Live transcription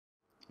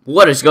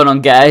What is going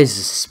on, guys?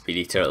 This is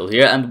SpeedyTurtle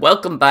here, and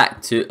welcome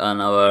back to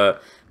another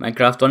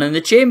Minecraft one in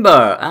the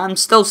chamber. I'm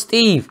still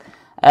Steve.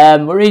 The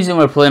reason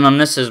we're playing on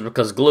this is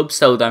because Globe's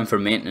still down for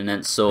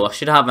maintenance, so I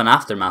should have an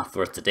aftermath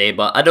for today,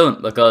 but I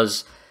don't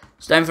because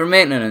it's down for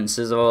maintenance,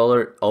 as I've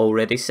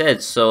already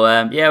said. So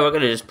yeah, we're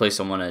gonna just play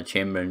someone in the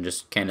chamber and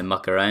just kind of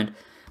muck around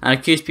and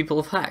accuse people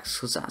of hacks,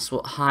 because that's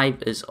what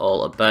Hive is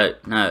all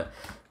about. Now,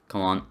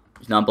 come on,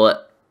 snubble it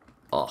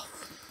off.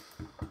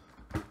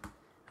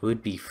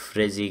 Would be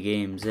frizzy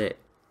games, eh?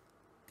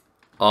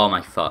 Oh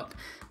my fuck.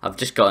 I've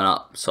just gotten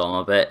up, so I'm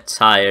a bit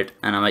tired,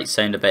 and I might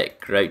sound a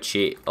bit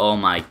grouchy. Oh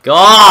my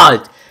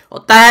god!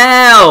 What the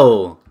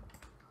hell?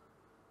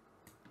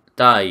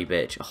 Die, you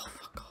bitch. Oh,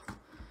 fuck off.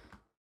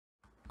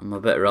 I'm a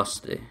bit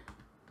rusty.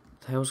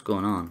 What the hell's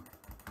going on?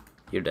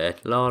 You're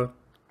dead. Lol.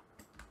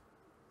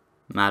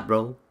 Mad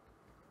bro.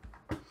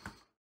 So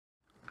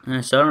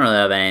I don't really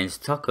have anything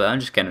to talk about. I'm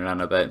just kind of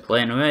running about and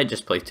playing. We might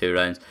just play 2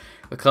 rounds.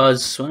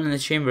 Because one in the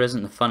chamber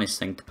isn't the funniest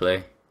thing to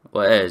play.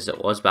 Well, it is.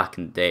 It was back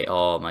in the day.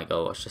 Oh my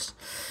god, what's just...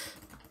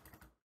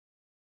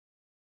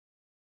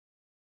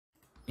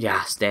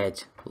 Yeah, it's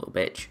dead. Little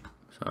bitch.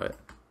 Sorry.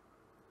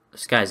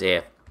 This guy's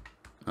AF.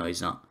 No,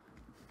 he's not.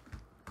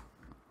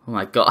 Oh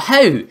my god.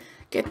 How?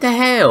 Get the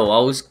hell.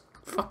 I was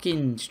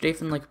fucking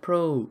strafing like a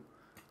pro.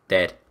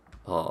 Dead.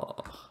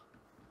 Oh.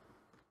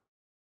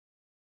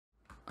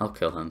 I'll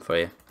kill him for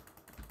you.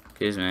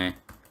 Excuse me.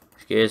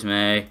 Excuse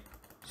me.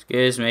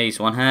 Excuse me. He's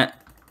one hit.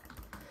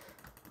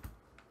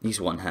 He's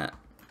one hit.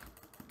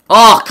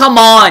 Oh, come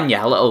on, you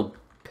little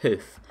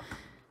poof.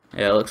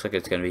 Yeah, it looks like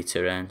it's going to be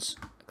 2 rounds.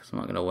 Because I'm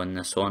not going to win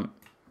this one.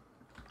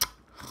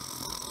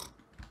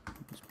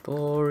 It's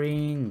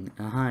boring.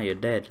 Aha, you're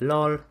dead.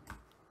 Lol.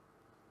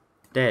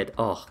 Dead.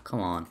 Oh, come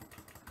on.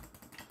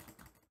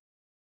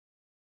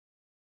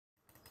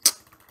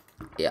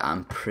 Yeah,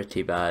 I'm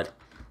pretty bad.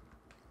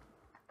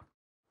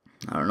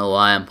 I don't know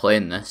why I'm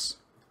playing this.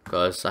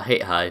 Because I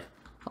hate Hive.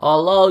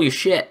 Oh, lol, you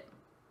shit.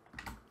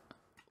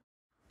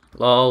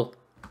 Lol.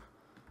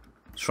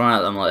 Just run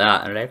at them like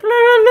that and like,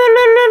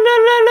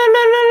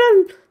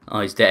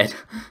 oh, he's dead.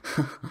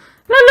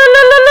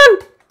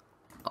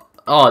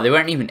 Oh, they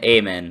weren't even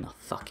aiming. Oh,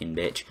 fucking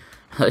bitch.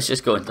 Let's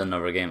just go into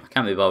another game. I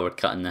can't be bothered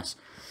cutting this.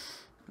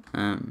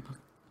 Let's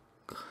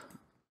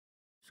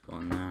go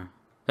in there.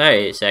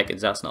 38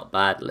 seconds, that's not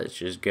bad. Let's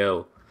just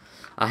go.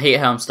 I hate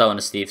how I'm still in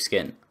a Steve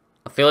skin.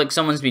 I feel like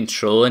someone's been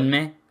trolling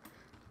me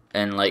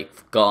and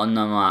like gotten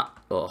them at...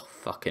 Oh,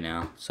 fucking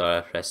hell. Sorry,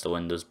 I pressed the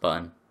Windows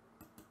button.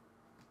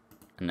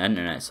 And the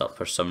internet's up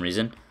for some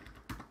reason.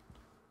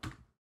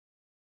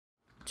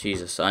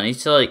 Jesus, I need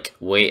to like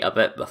wait a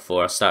bit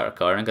before I start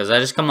recording, because I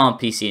just come on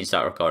PC and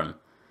start recording,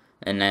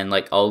 and then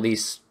like all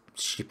these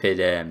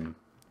stupid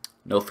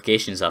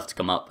notifications have to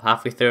come up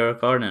halfway through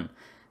recording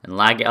and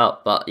lag it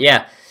up. But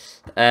yeah,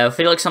 I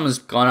feel like someone's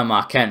gone on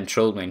my account and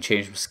trolled me and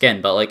changed my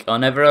skin. But like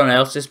on everyone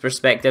else's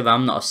perspective,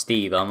 I'm not a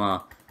Steve, I'm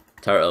a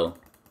turtle.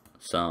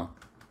 So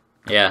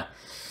yeah,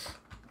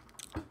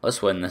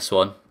 let's win this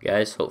one,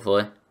 guys.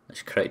 Hopefully.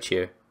 Let's crouch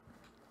here.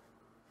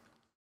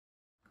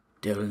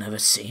 They'll never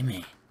see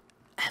me.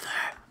 Ever.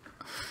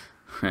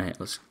 Right,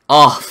 let's...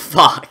 Oh,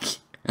 fuck!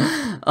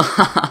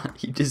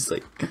 You just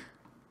like...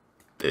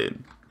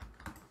 Boom.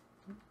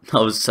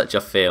 That was such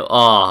a fail.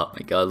 Oh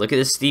my god, look at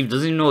this Steve.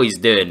 Doesn't even know what he's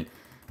doing.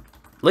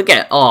 Look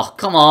at... Oh,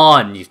 come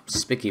on, you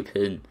spicky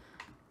pin.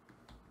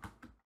 I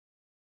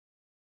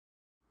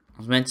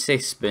was meant to say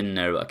spin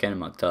there, but I kind of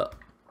mucked up.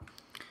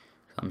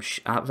 I'm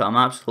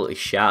absolutely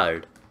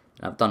shattered.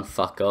 I've done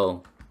fuck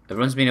all.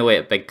 Everyone's been away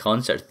at a big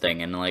concert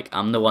thing, and like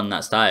I'm the one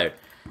that's tired,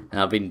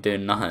 and I've been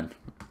doing nothing.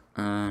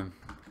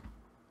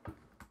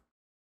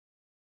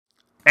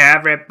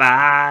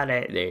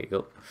 Everybody, there you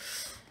go.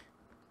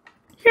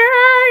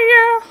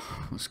 Yeah.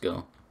 Let's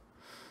go.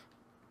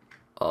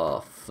 Oh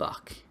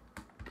fuck,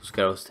 those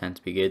girls tend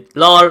to be good.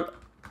 Lol.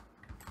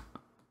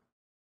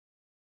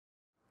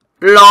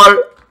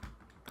 Lol.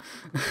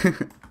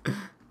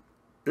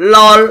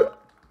 Lol.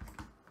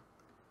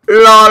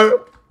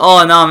 Lol.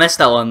 Oh no, I missed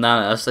that one,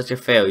 damn it, that's such a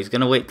fail. He's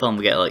gonna wait till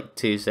I'm get like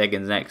 2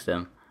 seconds next to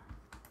him.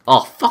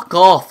 Oh, fuck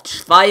off!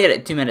 Just fire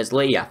it 2 minutes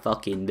later, you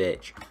fucking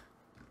bitch.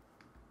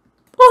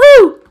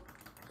 Woohoo!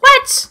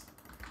 What?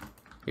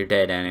 You're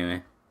dead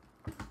anyway.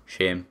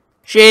 Shame.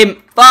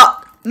 Shame!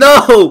 Fuck!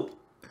 No!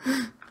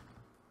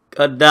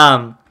 God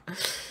damn.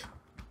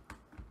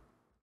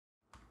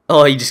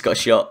 Oh, he just got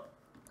shot.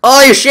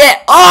 Oh, you shit!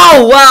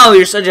 Oh, wow,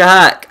 you're such a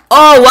hack.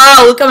 Oh,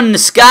 wow, look, I'm in the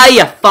sky,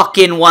 you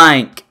fucking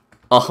wank.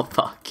 Oh,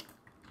 fuck.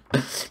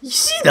 You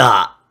see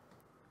that?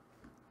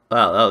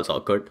 Wow, that was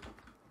awkward.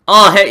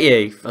 Oh, I hit you,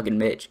 you fucking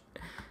bitch.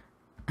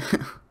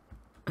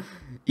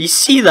 You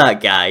see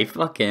that guy?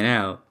 Fucking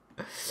hell.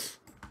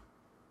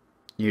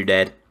 You're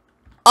dead.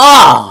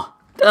 Oh!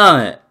 Damn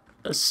it.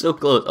 That's so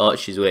close. Oh,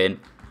 she's waiting.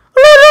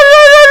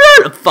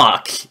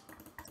 Fuck.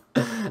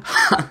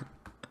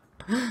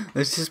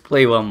 Let's just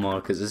play one more,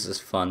 because this is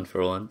fun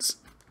for once.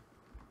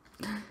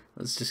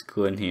 Let's just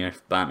go in here,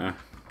 banter.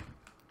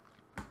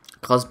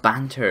 Cause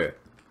banter.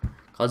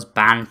 Cause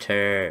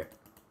banter.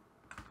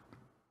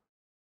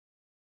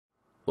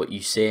 what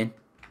you saying.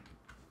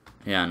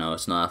 Yeah, I know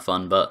it's not that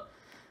fun, but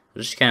I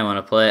just kind of want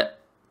to play it.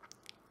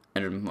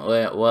 And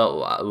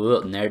well,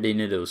 nerdy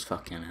noodles,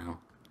 fucking hell.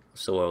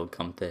 What's the world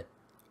come to?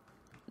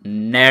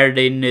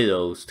 Nerdy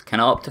noodles. Can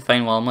I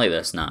Optifine while I'm like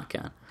this? Nah, I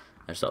can't.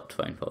 I just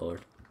Optifine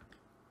forward.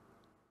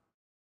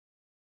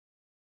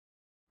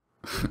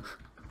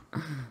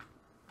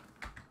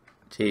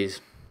 Jeez.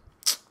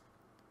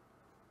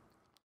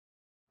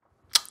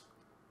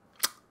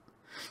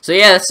 So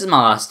yeah, this is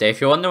my last day.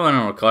 If you're wondering when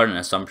I'm recording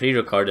this, I'm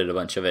pre-recorded a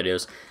bunch of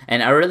videos,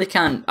 and I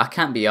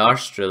can't be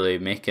arsed really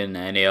making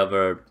any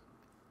other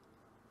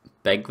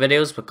big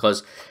videos,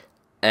 because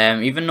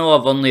even though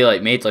I've only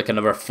like made like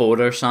another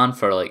 4 or something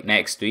for like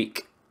next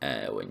week,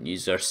 when you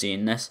are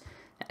seeing this,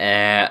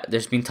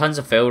 there's been tons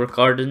of fail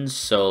recordings,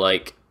 so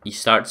like you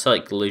start to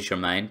like lose your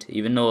mind.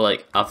 Even though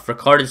like I've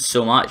recorded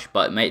so much,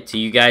 but it might to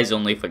you guys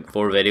only like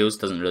 4 videos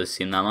doesn't really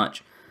seem that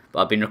much.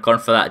 But I've been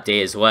recording for that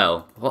day as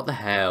well. What the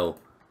hell?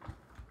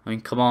 I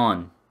mean, come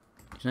on.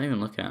 He's not even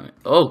looking at me.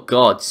 Oh,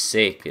 God's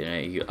sake.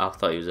 I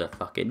thought he was a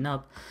fucking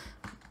nub.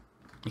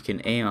 You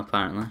can aim,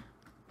 apparently.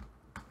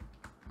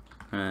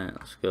 Alright,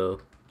 let's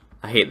go.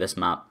 I hate this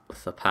map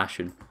with a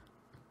passion.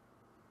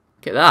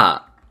 Get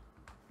that.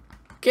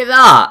 Get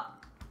that.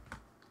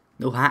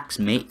 No hacks,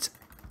 mate.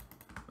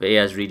 But he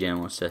has regen.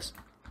 What's this?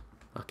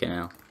 Fucking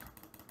hell.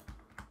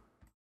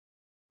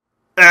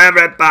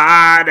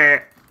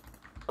 Everybody.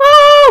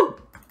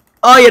 Woo!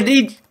 Oh, you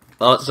need.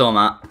 Oh, that's all I'm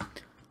at.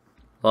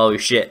 Oh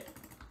shit.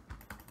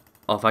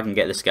 Oh, if I can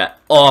get this guy.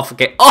 Oh,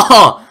 forget.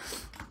 Oh!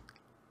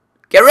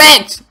 Get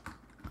wrecked!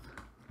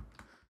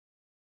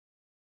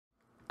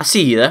 I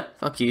see you there.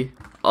 Fuck you.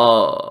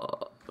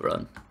 Oh,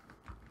 run.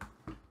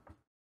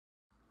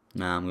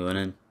 Nah, I'm going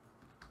in.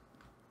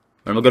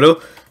 Where am I gonna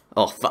go?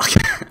 Oh, fuck.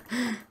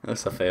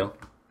 That's a fail.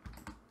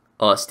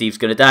 Oh, Steve's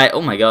gonna die.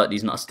 Oh my god,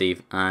 he's not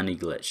Steve. And he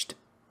glitched.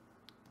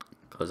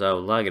 Because I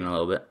was lagging a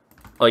little bit.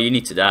 Oh, you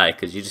need to die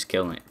because you just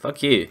killed me.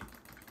 Fuck you.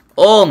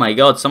 Oh my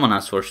god, someone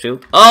has force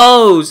shield.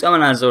 Oh,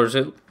 someone has force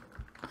shield.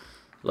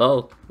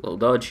 Lol, little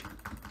dodge.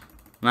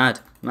 Mad,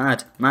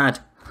 mad, mad.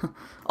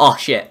 Oh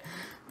shit.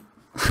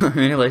 I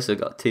mean, at least I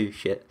got 2,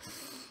 shit.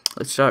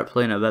 Let's start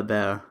playing a bit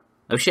better.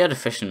 I wish you had a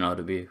fishing rod,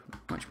 it'd be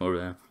much more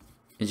better.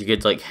 Because you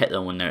could like hit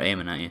them when they're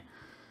aiming at you.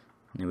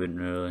 And they wouldn't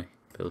really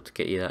be able to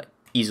get you that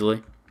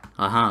easily.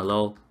 Aha,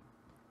 lol.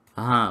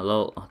 Aha,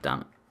 lol. Oh,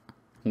 damn it.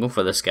 I'm going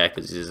for this guy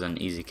because he's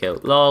an easy kill.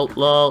 Lol,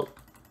 lol.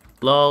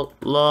 Lol,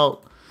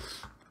 lol.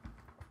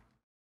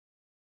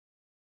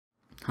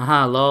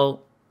 Haha,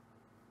 lol.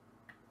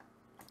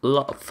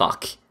 Lol.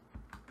 Fuck.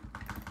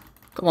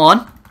 Come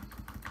on.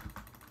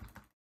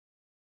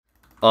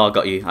 Oh, I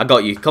got you. I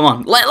got you. Come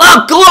on.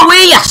 Let go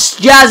away, you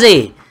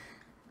jazzy.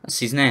 That's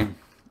his name.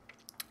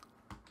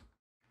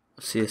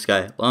 Let's see this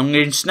guy. Long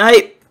range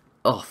snipe.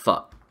 Oh,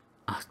 fuck.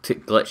 I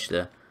took glitch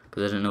there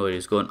because I didn't know where he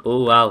was going.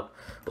 Oh, wow.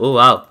 Oh,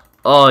 wow.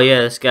 Oh,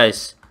 yeah, this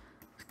guy's.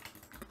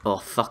 Oh,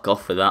 fuck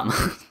off with that,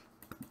 man.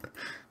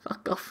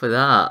 Fuck off with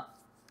that.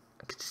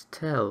 I can just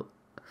tell.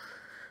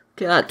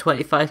 Look at that,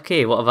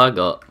 25k. What have I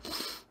got?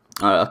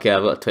 Alright, okay,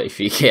 I've got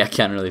 23k. I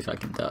can't really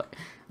fucking talk.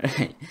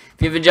 Right.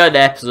 If you've enjoyed the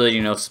episode,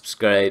 you know,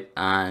 subscribe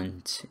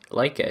and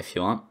like it if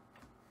you want.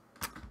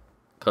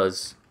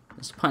 Because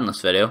it's a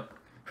pointless video.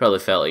 Probably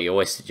felt like you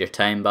wasted your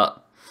time,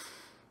 but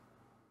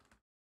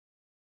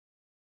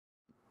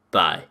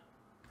bye.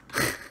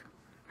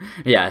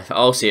 Yeah,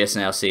 I'll see you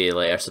and I'll see you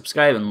later.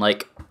 Subscribe and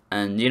like,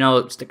 and you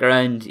know, stick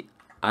around.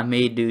 I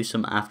may do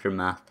some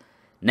aftermath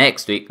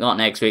next week, not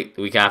next week,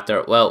 the week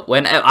after. Well,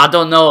 when I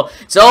don't know.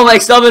 It's all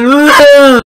mixed up and